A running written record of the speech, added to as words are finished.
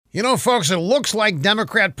You know, folks, it looks like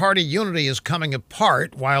Democrat Party unity is coming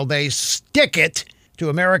apart while they stick it to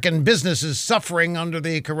American businesses suffering under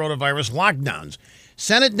the coronavirus lockdowns.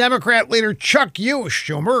 Senate Democrat leader Chuck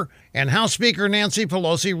Schumer and House Speaker Nancy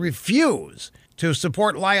Pelosi refuse to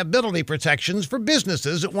support liability protections for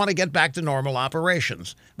businesses that want to get back to normal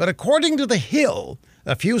operations. But according to The Hill,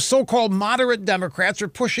 a few so-called moderate Democrats are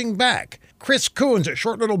pushing back. Chris Coons, a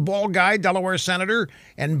short little bald guy, Delaware senator,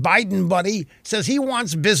 and Biden buddy, says he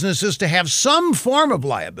wants businesses to have some form of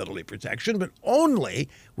liability protection, but only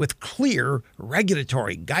with clear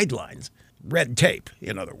regulatory guidelines. Red tape,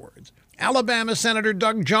 in other words. Alabama Senator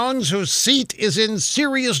Doug Jones, whose seat is in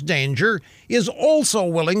serious danger, is also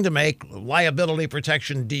willing to make a liability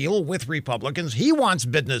protection deal with Republicans. He wants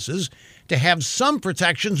businesses to have some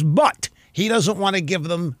protections, but he doesn't want to give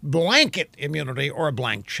them blanket immunity or a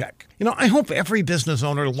blank check. You know, I hope every business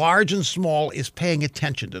owner, large and small, is paying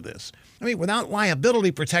attention to this. I mean, without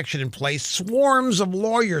liability protection in place, swarms of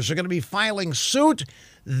lawyers are going to be filing suit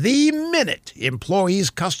the minute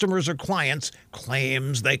employees, customers, or clients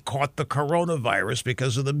claims they caught the coronavirus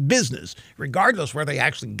because of the business, regardless where they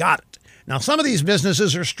actually got it. Now, some of these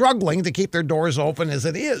businesses are struggling to keep their doors open as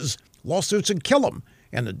it is. Lawsuits would kill them,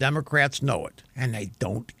 and the Democrats know it, and they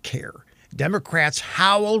don't care. Democrats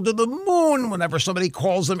howl to the moon whenever somebody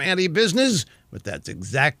calls them anti-business, but that's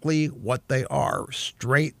exactly what they are,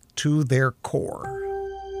 straight to their core.